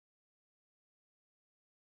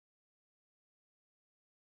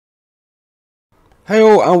Hey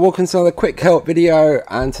all, and welcome to another quick help video.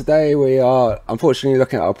 And today we are unfortunately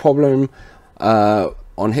looking at a problem on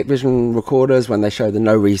Hikvision recorders when they show the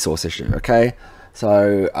no resource issue. Okay,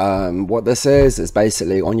 so what this is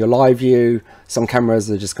basically on your live view, some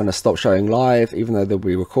cameras are just going to stop showing live even though they'll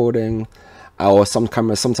be recording, or some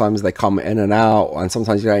cameras sometimes they come in and out, and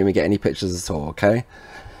sometimes you don't even get any pictures at all. Okay,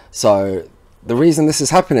 so the reason this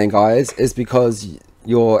is happening, guys, is because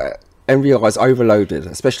your NVR is overloaded,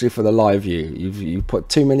 especially for the live view. You put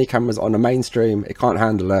too many cameras on the mainstream, it can't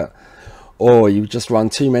handle it, or you just run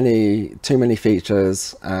too many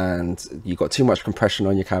features and you got too much compression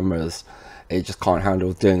on your cameras. It just can't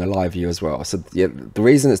handle doing a live view as well. So yeah, the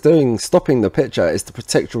reason it's stopping the picture is to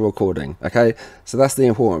protect your recording. Okay, so that's the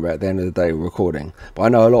important bit at the end of the day, recording. But I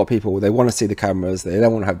know a lot of people, they want to see the cameras, they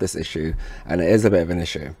don't want to have this issue, and it is a bit of an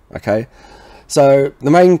issue. Okay, so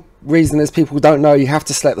the main reason is people don't know you have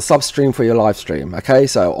to select the substream for your live stream. Okay,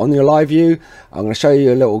 so on your live view, I'm going to show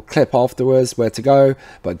you a little clip afterwards where to go,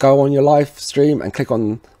 but go on your live stream and click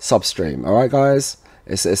on substream. All right, guys,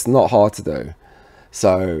 it's not hard to do.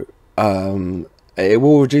 So it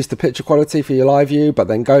will reduce the picture quality for your live view, but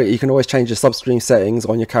then you can always change your substream settings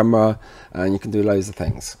on your camera, and you can do loads of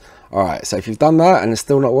things. All right, so if you've done that and it's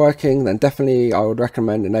still not working, then definitely I would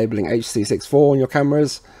recommend enabling HC64 on your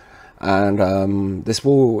cameras. And this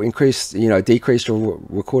will decrease your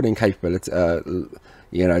recording capability,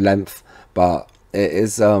 length, but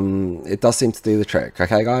it does seem to do the trick.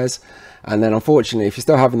 Okay, guys. And then unfortunately, if you're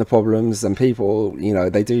still having the problems, and people,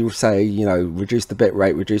 they do say, reduce the bit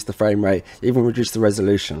rate, reduce the frame rate, even reduce the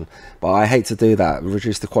resolution. But I hate to do that,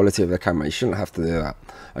 reduce the quality of the camera. You shouldn't have to do that.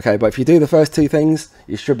 Okay, but if you do the first two things,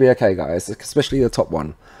 you should be okay, guys, especially the top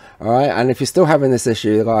one. All right, and if you're still having this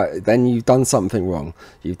issue, then you've done something wrong.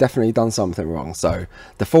 You've definitely done something wrong. So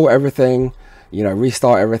default everything,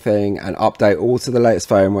 restart everything, and update all to the latest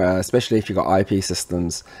firmware, especially if you've got IP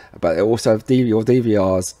systems. But also, your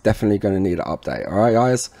DVRs definitely going to need an update. All right,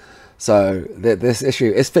 guys. So this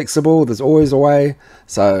issue is fixable. There's always a way.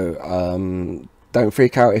 So don't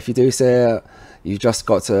freak out if you do see it. You've just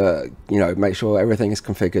got to, make sure everything is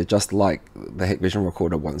configured just like the Hikvision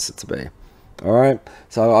recorder wants it to be. Alright,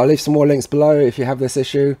 so I'll leave some more links below if you have this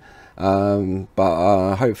issue,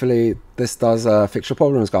 but hopefully this does fix your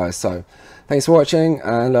problems, guys. So thanks for watching,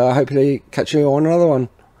 and hopefully catch you on another one.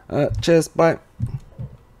 Cheers, bye.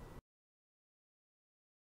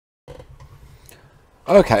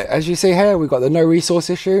 Okay, as you see here, we've got the no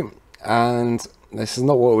resource issue, and this is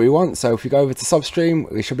not what we want. So if we go over to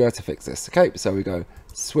substream, we should be able to fix this. Okay, so we go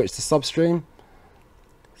switch to substream,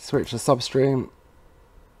 switch to substream,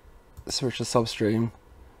 switch to substream,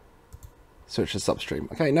 switch to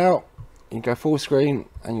substream. Okay, now you can go full screen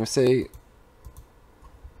and you'll see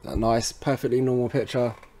that nice, perfectly normal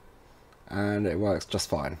picture, and it works just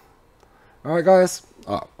fine. Alright, guys,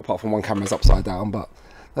 apart from one camera's upside down, but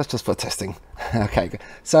that's just for testing. Okay,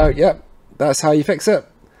 so yeah, that's how you fix it.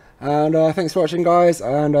 And thanks for watching, guys,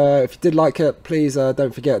 and if you did like it, please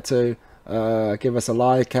don't forget to give us a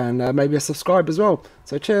like and maybe a subscribe as well.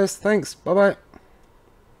 So cheers, thanks, bye bye.